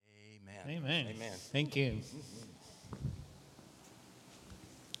Amen. Amen. Thank you.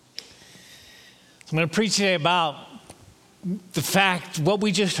 I'm going to preach today about the fact, what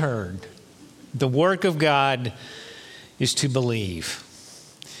we just heard. The work of God is to believe.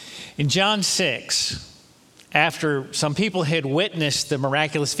 In John 6, after some people had witnessed the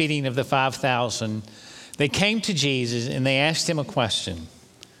miraculous feeding of the 5,000, they came to Jesus and they asked him a question.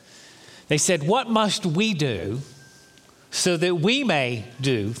 They said, "What must we do so that we may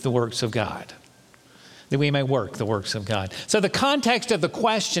do the works of God?" That we may work the works of God. So the context of the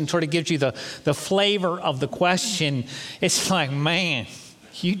question sort of gives you the flavor of the question. It's like, man,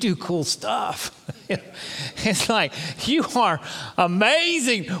 you do cool stuff. It's like, you are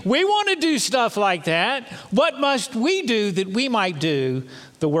amazing. We want to do stuff like that. What must we do that we might do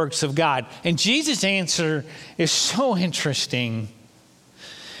the works of God? And Jesus' answer is so interesting.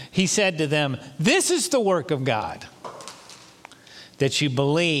 He said to them, "This is the work of God, that you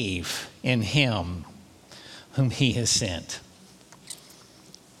believe in him whom he has sent."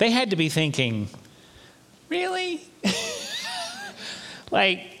 They had to be thinking, really?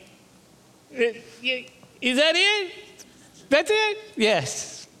 Like, is that it? That's it?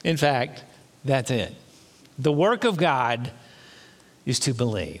 Yes. In fact, that's it. The work of God is to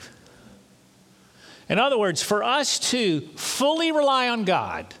believe. In other words, for us to fully rely on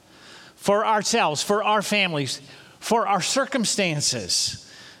God, for ourselves, for our families, for our circumstances,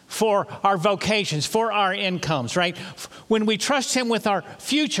 for our vocations, for our incomes, right? When we trust him with our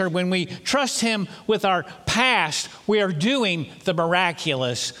future, when we trust him with our past, we are doing the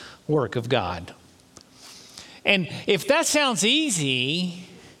miraculous work of God. And if that sounds easy,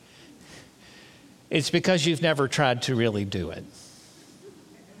 it's because you've never tried to really do it.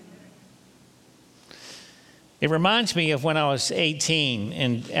 It reminds me of when I was 18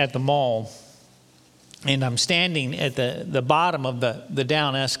 and at the mall, and I'm standing at the bottom of the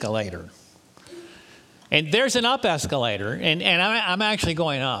down escalator. And there's an up escalator, and I'm actually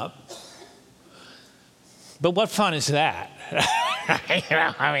going up. But what fun is that?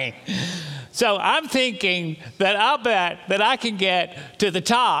 So I'm thinking that I'll bet that I can get to the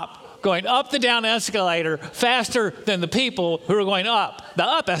top going up the down escalator faster than the people who are going up the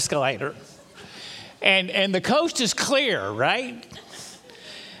up escalator. And the coast is clear, right?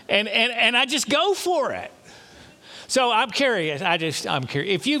 And I just go for it. So I'm curious. I'm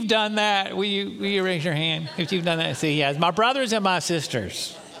curious. If you've done that, will you raise your hand? If you've done that, see, yes. My brothers and my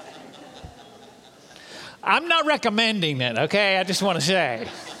sisters. I'm not recommending it, okay? I just want to say.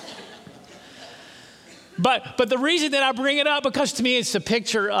 But the reason that I bring it up, because to me it's a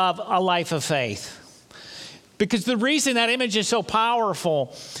picture of a life of faith. Because the reason that image is so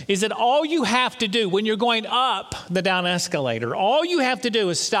powerful is that all you have to do when you're going up the down escalator, all you have to do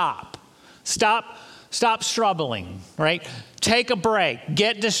is stop. Stop struggling, right? Take a break,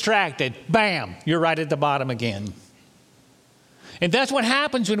 get distracted, bam, you're right at the bottom again. And that's what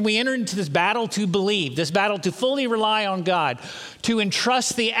happens when we enter into this battle to believe, this battle to fully rely on God, to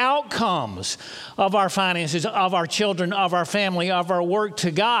entrust the outcomes of our finances, of our children, of our family, of our work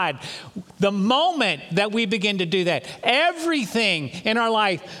to God. The moment that we begin to do that, everything in our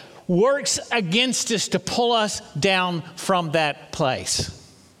life works against us to pull us down from that place.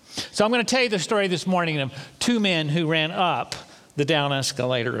 So I'm going to tell you the story this morning of two men who ran up the down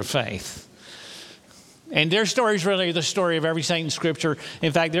escalator of faith. And their stories really are the story of every saint in Scripture.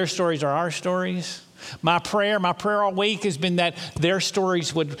 In fact, their stories are our stories. My prayer all week has been that their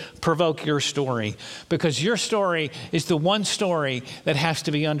stories would provoke your story, because your story is the one story that has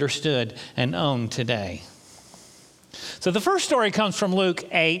to be understood and owned today. So the first story comes from Luke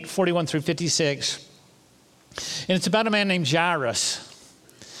 8, 41 through 56. And it's about a man named Jairus.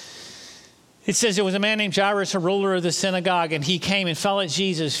 It says it was a man named Jairus, a ruler of the synagogue, and he came and fell at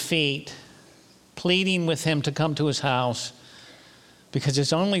Jesus' feet, pleading with him to come to his house because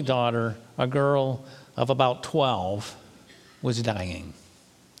his only daughter, a girl of about 12, was dying.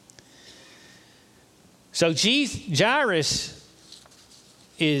 So Jairus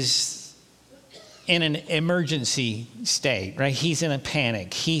is in an emergency state, right? He's in a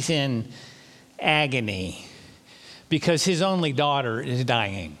panic. He's in agony because his only daughter is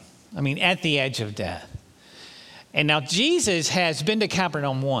dying. I mean, at the edge of death. And now Jesus has been to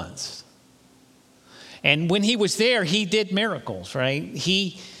Capernaum once. And when he was there, he did miracles, right?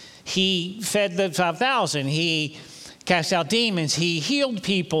 He fed the 5,000. He cast out demons. He healed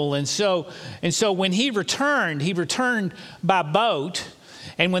people. And so when he returned by boat.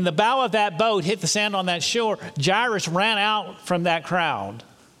 And when the bow of that boat hit the sand on that shore, Jairus ran out from that crowd,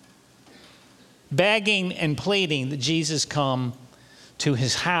 begging and pleading that Jesus come to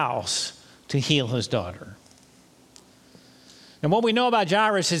his house to heal his daughter. And what we know about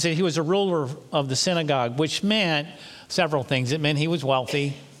Jairus is that he was a ruler of the synagogue, which meant several things. It meant he was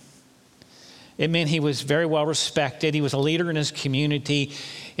wealthy. It meant he was very well respected. He was a leader in his community.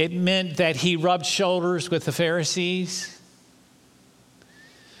 It meant that he rubbed shoulders with the Pharisees.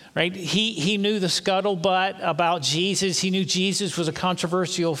 Right? He knew the scuttlebutt about Jesus. He knew Jesus was a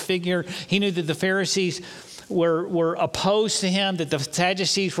controversial figure. He knew that the Pharisees were opposed to him, that the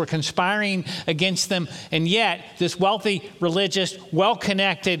Sadducees were conspiring against them. And yet, this wealthy, religious,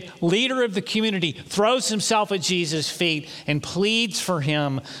 well-connected leader of the community throws himself at Jesus' feet and pleads for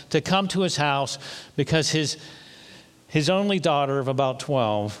him to come to his house because his only daughter of about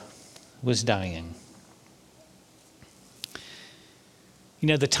 12 was dying. You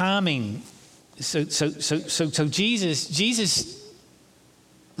know, the timing, so Jesus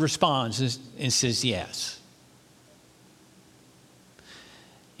responds and says yes.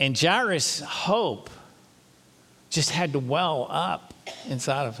 And Jairus' hope just had to well up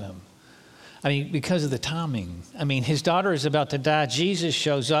inside of him. I mean, because of the timing. I mean, his daughter is about to die. Jesus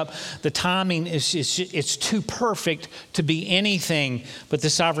shows up. The timing it's too perfect to be anything but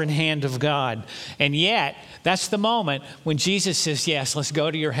the sovereign hand of God. And yet, that's the moment when Jesus says, yes, let's go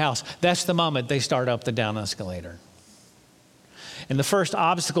to your house. That's the moment they start up the down escalator. And the first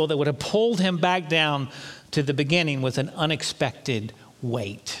obstacle that would have pulled him back down to the beginning was an unexpected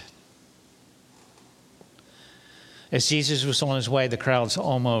wait. As Jesus was on his way, the crowds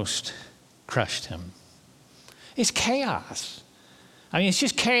almost crushed him. It's chaos. I mean, it's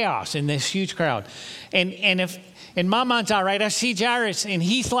just chaos in this huge crowd. And if in my mind's eye, right, I see Jairus and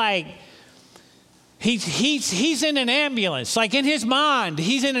he's like, he's in an ambulance. Like in his mind,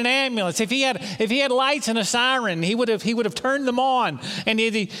 he's in an ambulance. If he had lights and a siren, he would have turned them on. And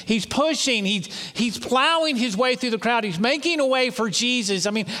he's pushing, he's plowing his way through the crowd. He's making a way for Jesus.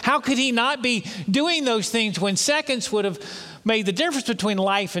 I mean, how could he not be doing those things when seconds would have made the difference between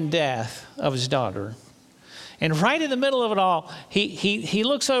life and death of his daughter? And right in the middle of it all, he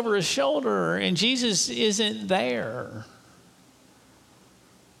looks over his shoulder and Jesus isn't there.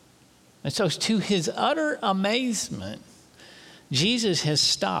 And so to his utter amazement, Jesus has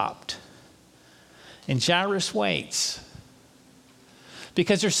stopped. And Jairus waits.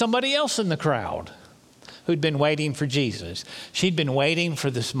 Because there's somebody else in the crowd who'd been waiting for Jesus. She'd been waiting for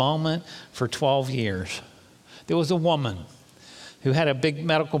this moment for 12 years. There was a woman who had a big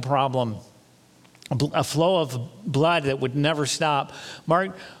medical problem, a flow of blood that would never stop.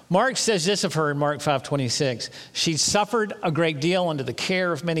 Mark says this of her in Mark 5:26. She'd suffered a great deal under the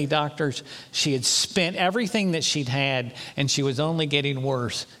care of many doctors. She had spent everything that she'd had, and she was only getting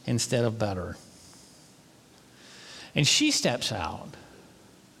worse instead of better. And she steps out,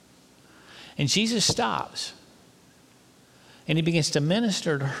 and Jesus stops, and he begins to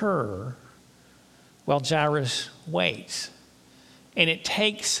minister to her while Jairus waits. And it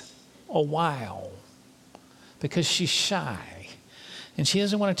takes a while because she's shy. And she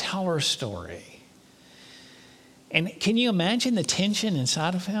doesn't want to tell her story. And can you imagine the tension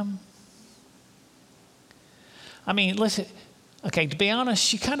inside of him? I mean, listen, okay, to be honest,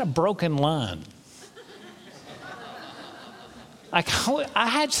 she kind of broke in line. Like, I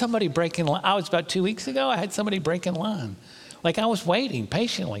had somebody break in line. I was about 2 weeks ago, I had somebody break in line. Like, I was waiting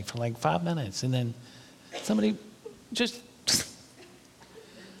patiently for like 5 minutes, and then somebody just,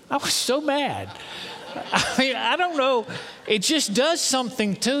 I was so mad. I mean, I don't know. It just does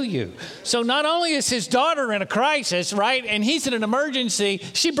something to you. So not only is his daughter in a crisis, right, and he's in an emergency,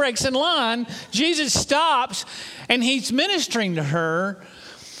 she breaks in line. Jesus stops, and he's ministering to her.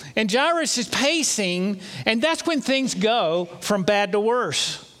 And Jairus is pacing, and that's when things go from bad to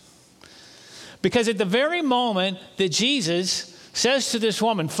worse. Because at the very moment that Jesus says to this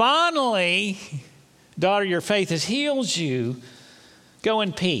woman, finally, daughter, your faith has healed you, go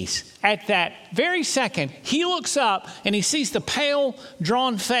in peace. At that very second, he looks up and he sees the pale,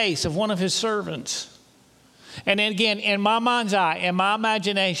 drawn face of one of his servants. And then again, in my mind's eye, in my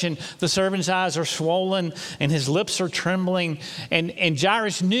imagination, the servant's eyes are swollen and his lips are trembling. And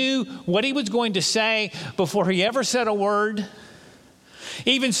Jairus knew what he was going to say before he ever said a word.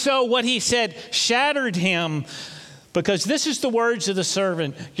 Even so, what he said shattered him, because this is the words of the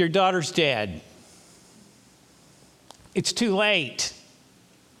servant: your daughter's dead. It's too late.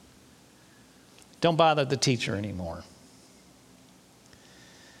 Don't bother the teacher anymore.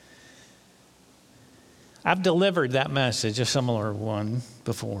 I've delivered that message, a similar one,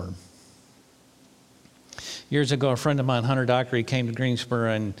 before. Years ago, a friend of mine, Hunter Dockery, came to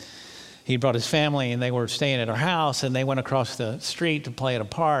Greensboro, and he brought his family, and they were staying at our house, and they went across the street to play at a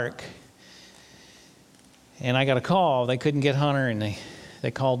park. And I got a call. They couldn't get Hunter, and they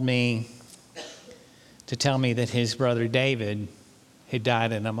called me to tell me that his brother David had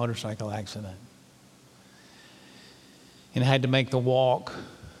died in a motorcycle accident and had to make the walk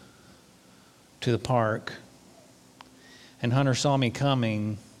to the park. And Hunter saw me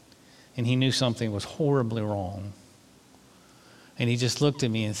coming, and he knew something was horribly wrong. And he just looked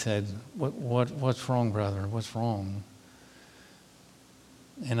at me and said, what's wrong, brother? What's wrong?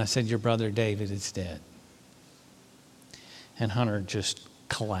 And I said, your brother David is dead. And Hunter just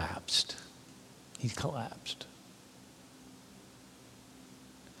collapsed. He collapsed.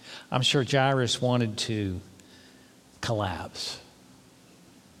 I'm sure Jairus wanted to collapse.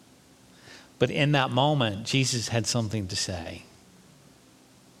 But in that moment, Jesus had something to say.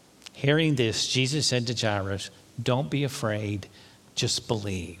 Hearing this, Jesus said to Jairus, don't be afraid, just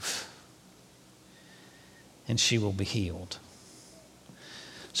believe, and she will be healed.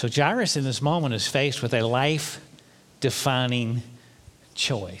 So Jairus in this moment is faced with a life-defining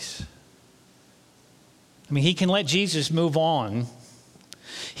choice. I mean, he can let Jesus move on.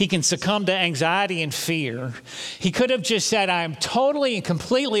 He can succumb to anxiety and fear. He could have just said, I am totally and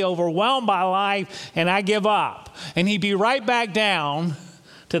completely overwhelmed by life and I give up. And he'd be right back down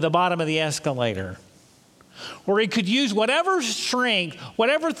to the bottom of the escalator. Or he could use whatever strength,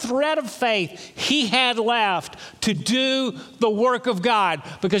 whatever thread of faith he had left to do the work of God,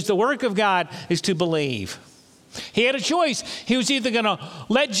 because the work of God is to believe. He had a choice. He was either going to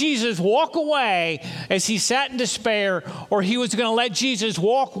let Jesus walk away as he sat in despair, or he was going to let Jesus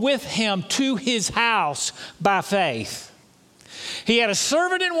walk with him to his house by faith. He had a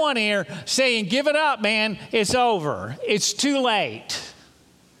servant in one ear saying, give it up, man. It's over. It's too late.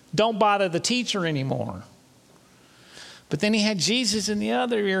 Don't bother the teacher anymore. But then he had Jesus in the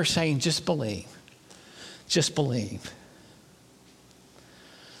other ear saying, just believe. Just believe.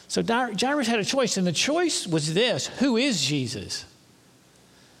 So Jairus had a choice, and the choice was this: who is Jesus?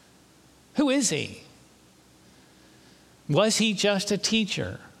 Who is he? Was he just a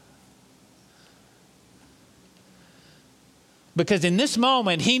teacher? Because in this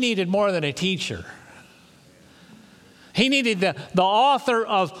moment, he needed more than a teacher. He needed the author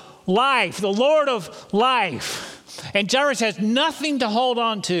of life, the Lord of life. And Jairus has nothing to hold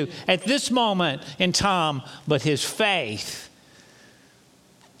on to at this moment in time but his faith.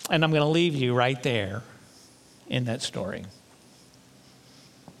 And I'm going to leave you right there in that story.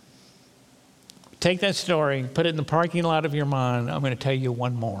 Take that story, put it in the parking lot of your mind. I'm going to tell you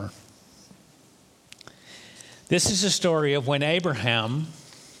one more. This is the story of when Abraham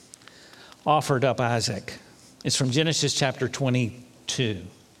offered up Isaac. It's from Genesis chapter 22.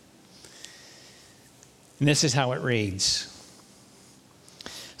 And this is how it reads.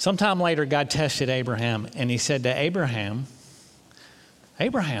 Sometime later, God tested Abraham, and he said to Abraham,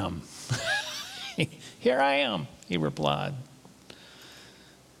 Abraham, here I am, he replied.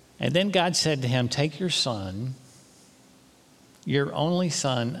 And then God said to him, take your son, your only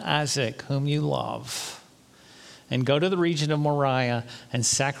son, Isaac, whom you love, and go to the region of Moriah and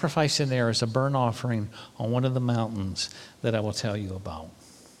sacrifice him there as a burnt offering on one of the mountains that I will tell you about.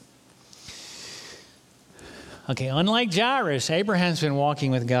 Okay, unlike Jairus, Abraham's been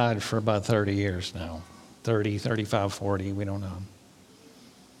walking with God for about 30 years now. 30, 35, 40, we don't know.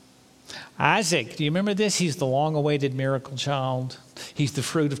 Isaac, do you remember this? He's the long-awaited miracle child. He's the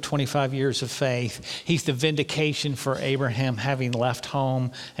fruit of 25 years of faith. He's the vindication for Abraham having left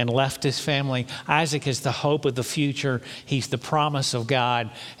home and left his family. Isaac is the hope of the future. He's the promise of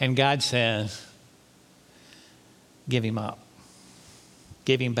God. And God says, give him up.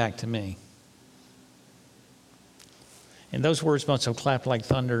 Give him back to me. And those words must have clapped like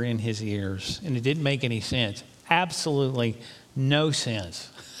thunder in his ears. And it didn't make any sense. Absolutely no sense.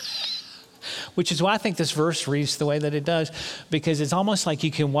 Which is why I think this verse reads the way that it does, because it's almost like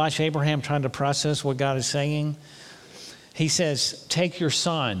you can watch Abraham trying to process what God is saying. He says, take your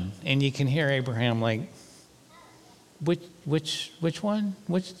son, and you can hear Abraham like, which one?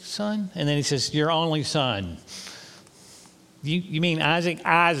 Which son? And then he says, your only son. You mean Isaac?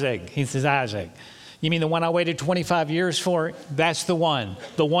 Isaac. He says, Isaac. You mean the one I waited 25 years for? That's the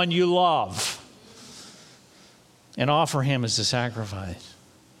one you love. And offer him as a sacrifice.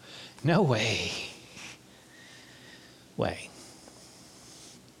 No way.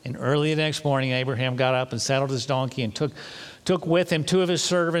 And early the next morning, Abraham got up and saddled his donkey and took with him two of his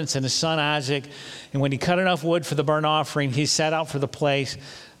servants and his son Isaac. And when he cut enough wood for the burnt offering, he set out for the place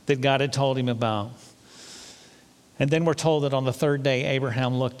that God had told him about. And then we're told that on the third day,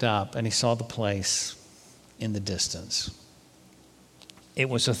 Abraham looked up and he saw the place in the distance. It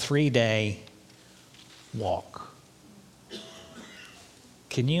was a 3-day walk.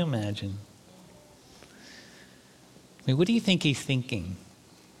 Can you imagine? I mean, what do you think he's thinking?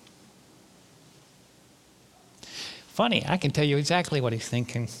 Funny, I can tell you exactly what he's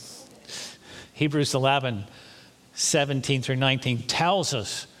thinking. Hebrews 11, 17 through 19 tells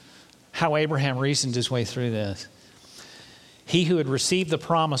us how Abraham reasoned his way through this. He who had received the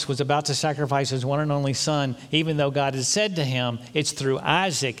promise was about to sacrifice his one and only son, even though God had said to him, it's through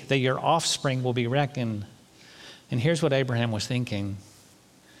Isaac that your offspring will be reckoned. And here's what Abraham was thinking.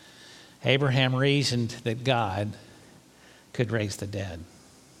 Abraham reasoned that God could raise the dead.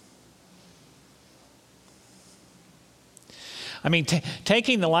 I mean,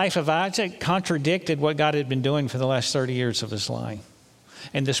 taking the life of Isaac contradicted what God had been doing for the last 30 years of his life.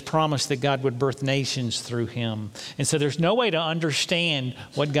 And this promise that God would birth nations through him. And so there's no way to understand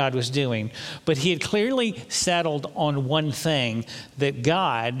what God was doing. But he had clearly settled on one thing, that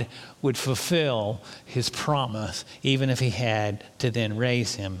God would fulfill his promise, even if he had to then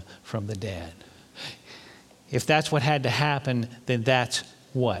raise him from the dead. If that's what had to happen, then that's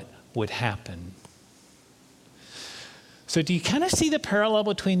what would happen. So do you kind of see the parallel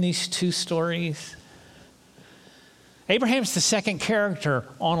between these two stories? Abraham's the second character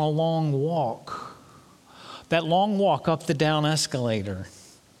on a long walk. That long walk up the down escalator.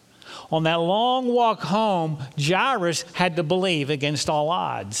 On that long walk home, Jairus had to believe against all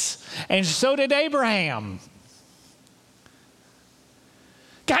odds. And so did Abraham.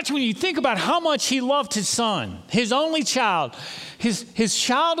 Gosh, when you think about how much he loved his son, his only child, his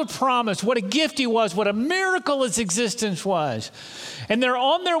child of promise, what a gift he was, what a miracle his existence was. And they're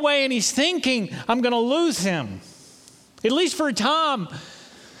on their way and he's thinking, I'm going to lose him. At least for a time.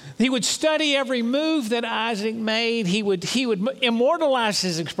 He would study every move that Isaac made. He would immortalize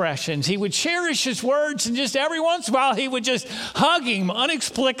his expressions. He would cherish his words, and just every once in a while he would just hug him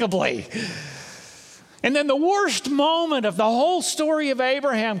inexplicably. And then the worst moment of the whole story of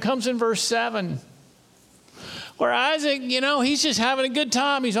Abraham comes in verse 7, where Isaac, he's just having a good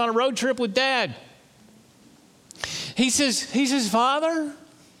time. He's on a road trip with Dad. He says, Father,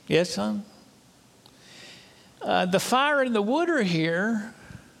 yes, son? The fire and the wood are here,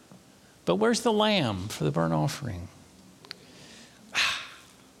 but where's the lamb for the burnt offering?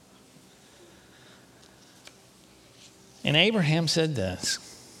 And Abraham said this,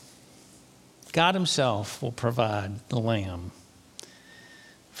 God himself will provide the lamb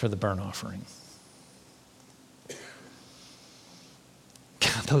for the burnt offering.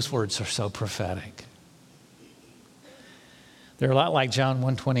 God, those words are so prophetic. They're a lot like John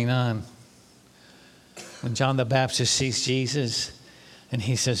 1:29. When John the Baptist sees Jesus and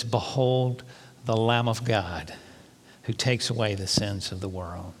he says, behold the Lamb of God who takes away the sins of the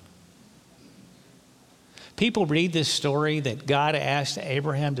world. People read this story that God asked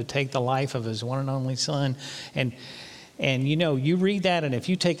Abraham to take the life of his one and only son. And you read that, and if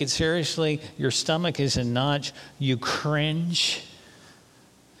you take it seriously, your stomach is in knots. You cringe.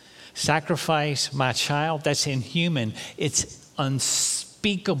 Sacrifice my child? That's inhuman. It's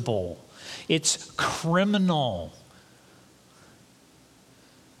unspeakable. It's criminal.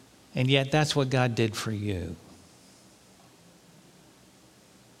 And yet that's what God did for you.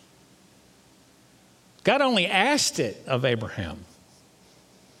 God only asked it of Abraham.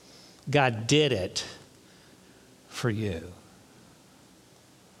 God did it for you.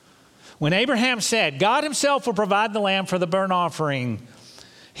 When Abraham said, God himself will provide the lamb for the burnt offering,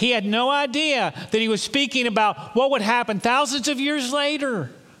 he had no idea that he was speaking about what would happen thousands of years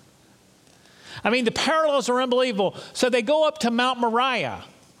later. I mean, the parallels are unbelievable. So they go up to Mount Moriah,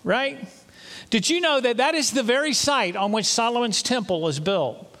 right? Did you know that that is the very site on which Solomon's temple was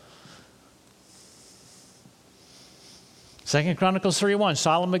built? 2 Chronicles 3:1,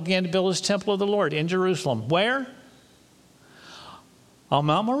 Solomon began to build his temple of the Lord in Jerusalem. Where? On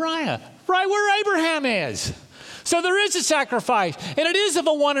Mount Moriah, right where Abraham is. So there is a sacrifice, and it is of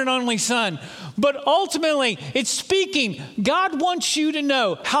a one and only son. But ultimately, it's speaking. God wants you to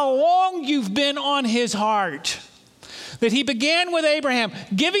know how long you've been on his heart. That he began with Abraham,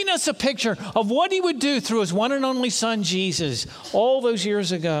 giving us a picture of what he would do through his one and only son, Jesus, all those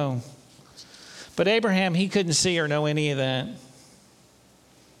years ago. But Abraham, he couldn't see or know any of that.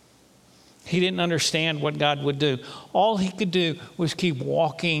 He didn't understand what God would do. All he could do was keep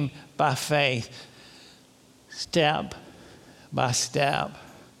walking by faith, step by step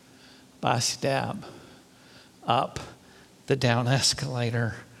by step, up the down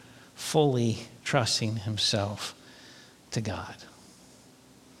escalator, fully trusting himself to God.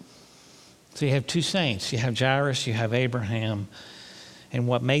 So you have two saints. You have Jairus, you have Abraham. And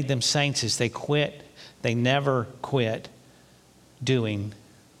what made them saints is they never quit doing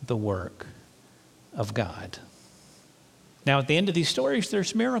the work of God. Now, at the end of these stories,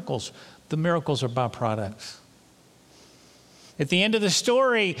 there's miracles. The miracles are byproducts. At the end of the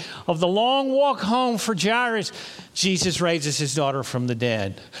story of the long walk home for Jairus, Jesus raises his daughter from the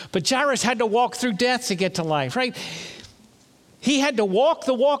dead. But Jairus had to walk through death to get to life, right? He had to walk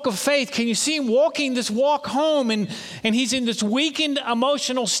the walk of faith. Can you see him walking this walk home? And he's in this weakened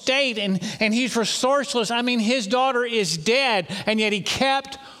emotional state, and he's resourceless. I mean, his daughter is dead, and yet he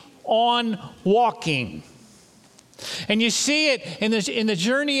kept on walking. And you see it in the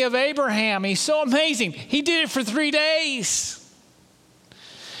journey of Abraham. He's so amazing. He did it for 3 days.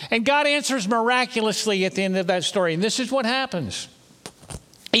 And God answers miraculously at the end of that story. And this is what happens.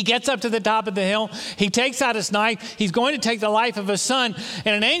 He gets up to the top of the hill. He takes out his knife. He's going to take the life of his son.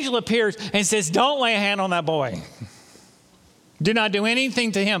 And an angel appears and says, don't lay a hand on that boy. Do not do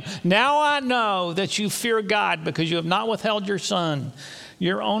anything to him. Now I know that you fear God because you have not withheld your son,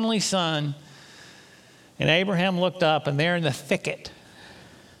 your only son. And Abraham looked up, and there in the thicket,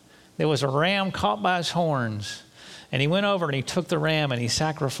 there was a ram caught by his horns. And he went over and he took the ram and he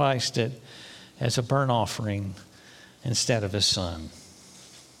sacrificed it as a burnt offering instead of his son.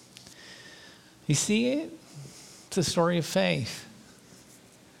 You see it? It's a story of faith.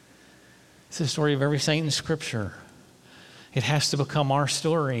 It's the story of every saint in Scripture. It has to become our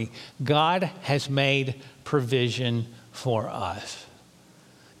story. God has made provision for us.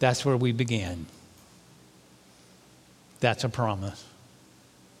 That's where we begin. That's a promise.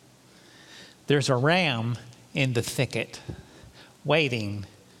 There's a ram in the thicket waiting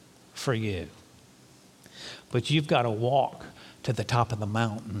for you. But you've got to walk to the top of the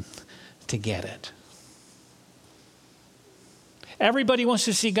mountain to get it. Everybody wants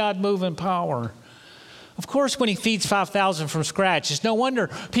to see God move in power. Of course, when he feeds 5,000 from scratch, it's no wonder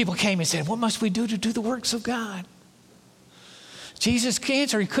people came and said, what must we do to do the works of God? Jesus'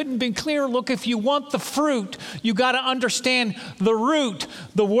 answer, he couldn't be clearer. Look, if you want the fruit, you got to understand the root.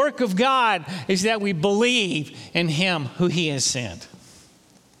 The work of God is that we believe in him who he has sent.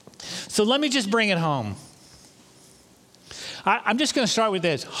 So let me just bring it home. I'm just going to start with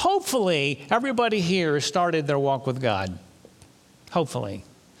this. Hopefully, everybody here has started their walk with God. Hopefully.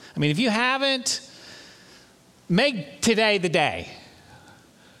 I mean, if you haven't, make today the day.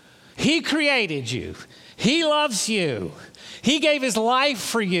 He created you. He loves you. He gave his life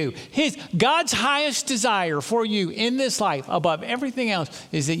for you. God's highest desire for you in this life, above everything else,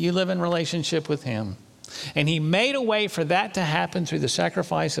 is that you live in relationship with him. And he made a way for that to happen through the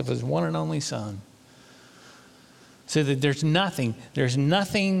sacrifice of his one and only son. So that there's nothing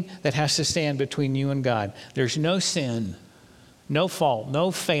that has to stand between you and God. There's no sin, no fault,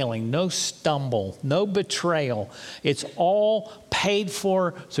 no failing, no stumble, no betrayal. It's all paid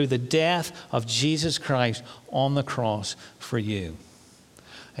for through the death of Jesus Christ on the cross for you.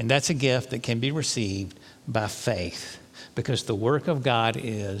 And that's a gift that can be received by faith, because the work of God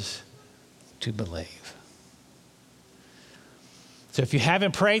is to believe. So if you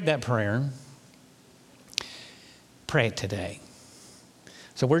haven't prayed that prayer, pray it today.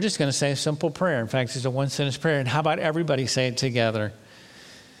 So we're just going to say a simple prayer. In fact, it's a one-sentence prayer. And how about everybody say it together?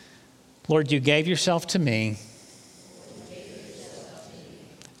 Lord, you gave yourself to me.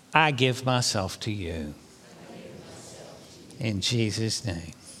 I give myself to you. In Jesus'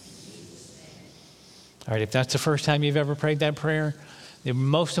 name. All right, if that's the first time you've ever prayed that prayer, the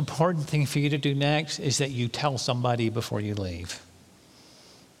most important thing for you to do next is that you tell somebody before you leave.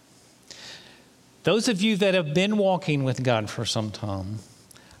 Those of you that have been walking with God for some time,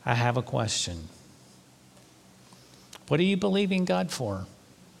 I have a question. What are you believing God for?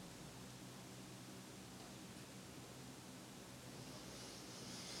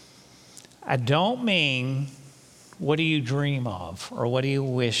 I don't mean what do you dream of, or what do you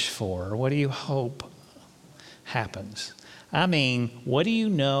wish for, or what do you hope happens. I mean, what do you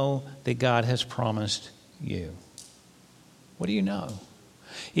know that God has promised you? What do you know?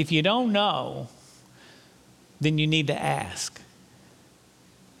 If you don't know, then you need to ask.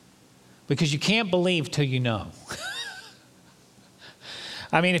 Because you can't believe till you know.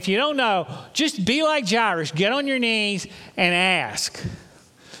 I mean, if you don't know, just be like Jairus. Get on your knees and ask.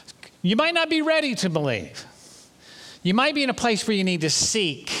 You might not be ready to believe. You might be in a place where you need to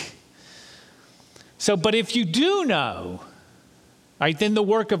seek. But if you do know, right, then the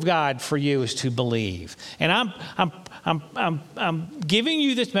work of God for you is to believe. And I'm giving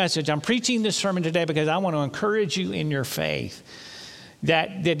you this message. I'm preaching this sermon today because I want to encourage you in your faith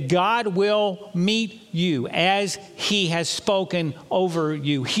that God will meet you as he has spoken over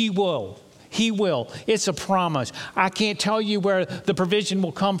you. He will. He will. It's a promise. I can't tell you where the provision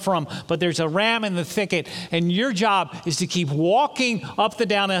will come from, but there's a ram in the thicket, and your job is to keep walking up the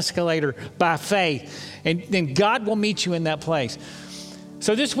down escalator by faith, and then God will meet you in that place.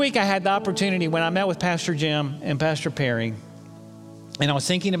 So this week I had the opportunity, when I met with Pastor Jim and Pastor Perry, and I was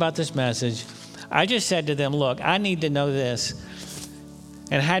thinking about this message, I just said to them, look, I need to know this.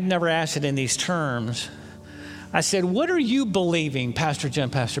 And I had never asked it in these terms. I said, what are you believing, Pastor Jim,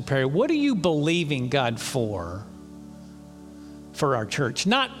 Pastor Perry, what are you believing God for our church?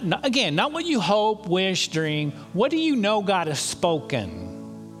 Not what you hope, wish, dream. What do you know God has spoken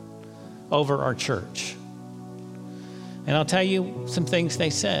over our church? And I'll tell you some things they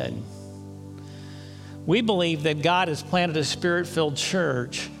said. We believe that God has planted a Spirit-filled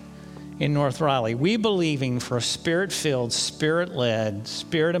church in North Raleigh. We believing for a Spirit-filled, Spirit-led,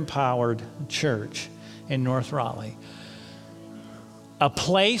 Spirit-empowered church in North Raleigh. A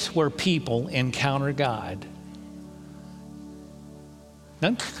place where people encounter God.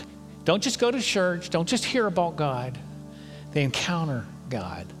 Don't just go to church. Don't just hear about God. They encounter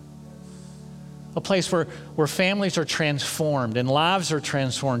God. A place where families are transformed and lives are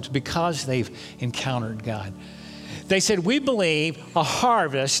transformed because they've encountered God. They said, we believe a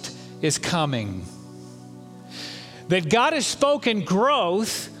harvest is coming. That God has spoken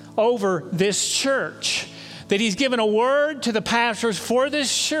growth over this church. That he's given a word to the pastors for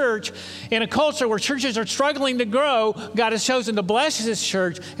this church in a culture where churches are struggling to grow. God has chosen to bless this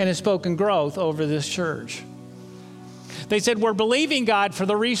church and has spoken growth over this church. They said, we're believing God for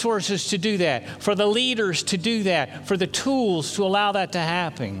the resources to do that, for the leaders to do that, for the tools to allow that to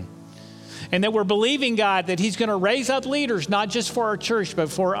happen. And that we're believing God that he's going to raise up leaders, not just for our church, but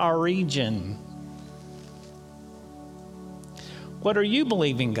for our region. What are you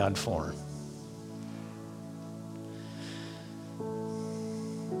believing God for?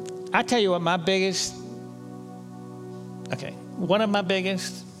 I tell you what, one of my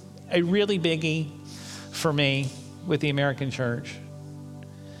biggest, a really biggie for me with the American church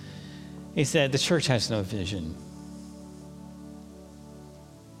is that the church has no vision.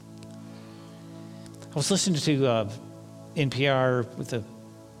 I was listening to NPR with the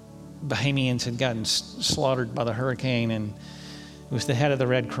Bahamians had gotten slaughtered by the hurricane, and it was the head of the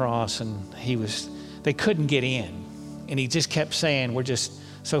Red Cross, and they couldn't get in. And he just kept saying, we're just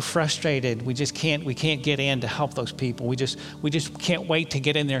so frustrated. We can't get in to help those people. We just can't wait to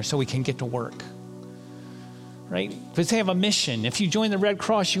get in there so we can get to work. Right? Because they have a mission. If you join the Red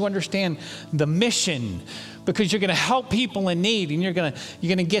Cross, you understand the mission because you're going to help people in need and you're going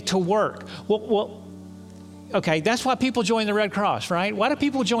to get to work. Well, okay, that's why people join the Red Cross, right? Why do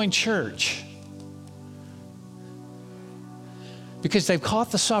people join church? Because they've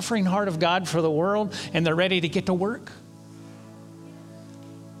caught the suffering heart of God for the world and they're ready to get to work?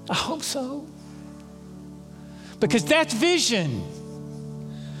 I hope so. Because that's vision.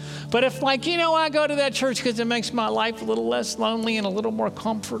 But if I go to that church because it makes my life a little less lonely and a little more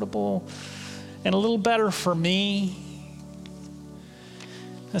comfortable and a little better for me,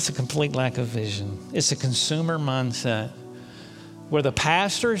 that's a complete lack of vision. It's a consumer mindset where the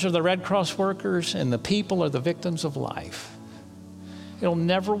pastors are the Red Cross workers and the people are the victims of life. It'll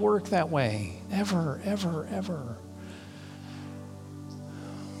never work that way. Ever, ever, ever.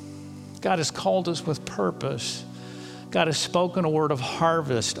 God has called us with purpose. God has spoken a word of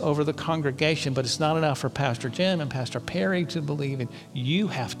harvest over the congregation, but it's not enough for Pastor Jim and Pastor Perry to believe it. You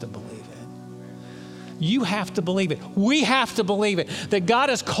have to believe it. You have to believe it. We have to believe it, that God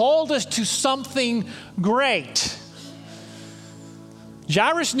has called us to something great.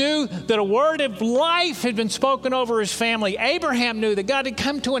 Jairus knew that a word of life had been spoken over his family. Abraham knew that God had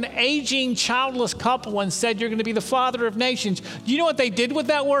come to an aging, childless couple and said, you're going to be the father of nations. Do you know what they did with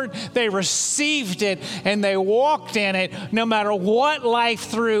that word? They received it and they walked in it no matter what life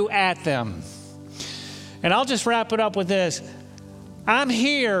threw at them. And I'll just wrap it up with this. I'm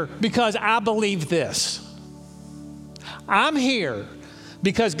here because I believe this. I'm here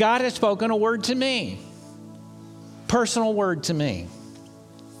because God has spoken a word to me, personal word to me.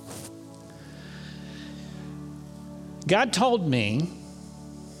 God told me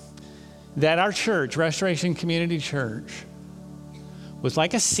that our church, Restoration Community Church, was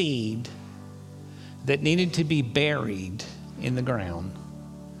like a seed that needed to be buried in the ground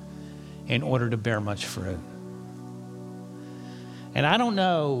in order to bear much fruit. And I don't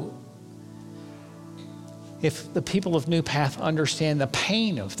know if the people of New Path understand the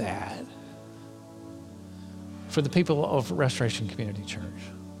pain of that for the people of Restoration Community Church,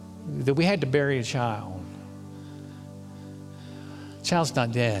 that we had to bury a child. Child's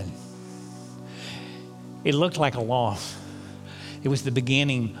not dead. It looked like a loss. It was the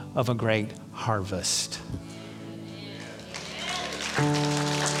beginning of a great harvest.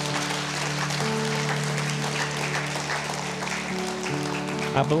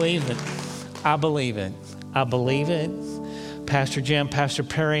 I believe it. I believe it. I believe it. Pastor Jim, Pastor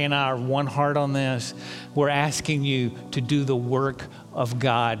Perry, and I are one heart on this. We're asking you to do the work of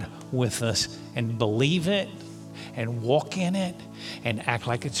God with us and believe it and walk in it and act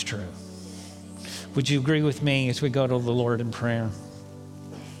like it's true. Would you agree with me as we go to the Lord in prayer?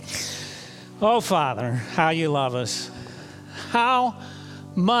 Oh, Father, how you love us. How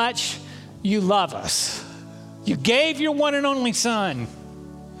much you love us. You gave your one and only Son.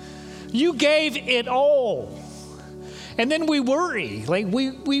 You gave it all. And then we worry. Like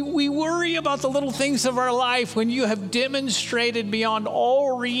we worry about the little things of our life when you have demonstrated beyond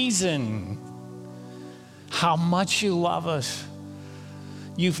all reason how much you love us.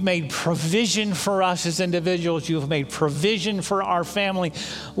 You've made provision for us as individuals. You've made provision for our family.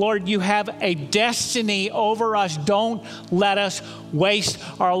 Lord, you have a destiny over us. Don't let us waste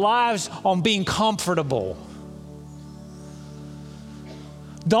our lives on being comfortable.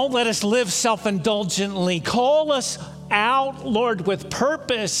 Don't let us live self-indulgently. Call us out, Lord, with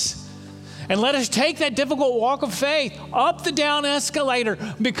purpose. And let us take that difficult walk of faith up the down escalator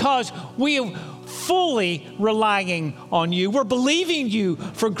because we are fully relying on you. We're believing you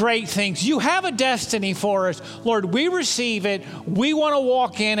for great things. You have a destiny for us. Lord, we receive it. We want to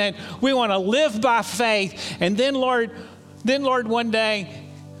walk in it. We want to live by faith. And then, Lord, one day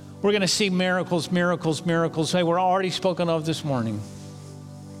we're going to see miracles, miracles, miracles. Hey, we're already spoken of this morning.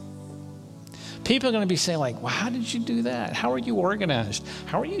 People are going to be saying like, well, how did you do that? How are you organized?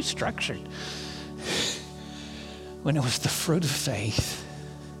 How are you structured? When it was the fruit of faith.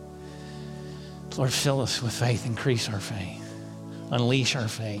 Lord, fill us with faith, increase our faith, unleash our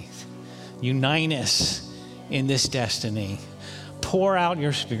faith, unite us in this destiny. Pour out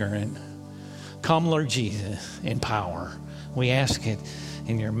your Spirit. Come, Lord Jesus, in power. We ask it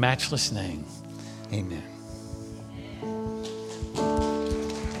in your matchless name. Amen.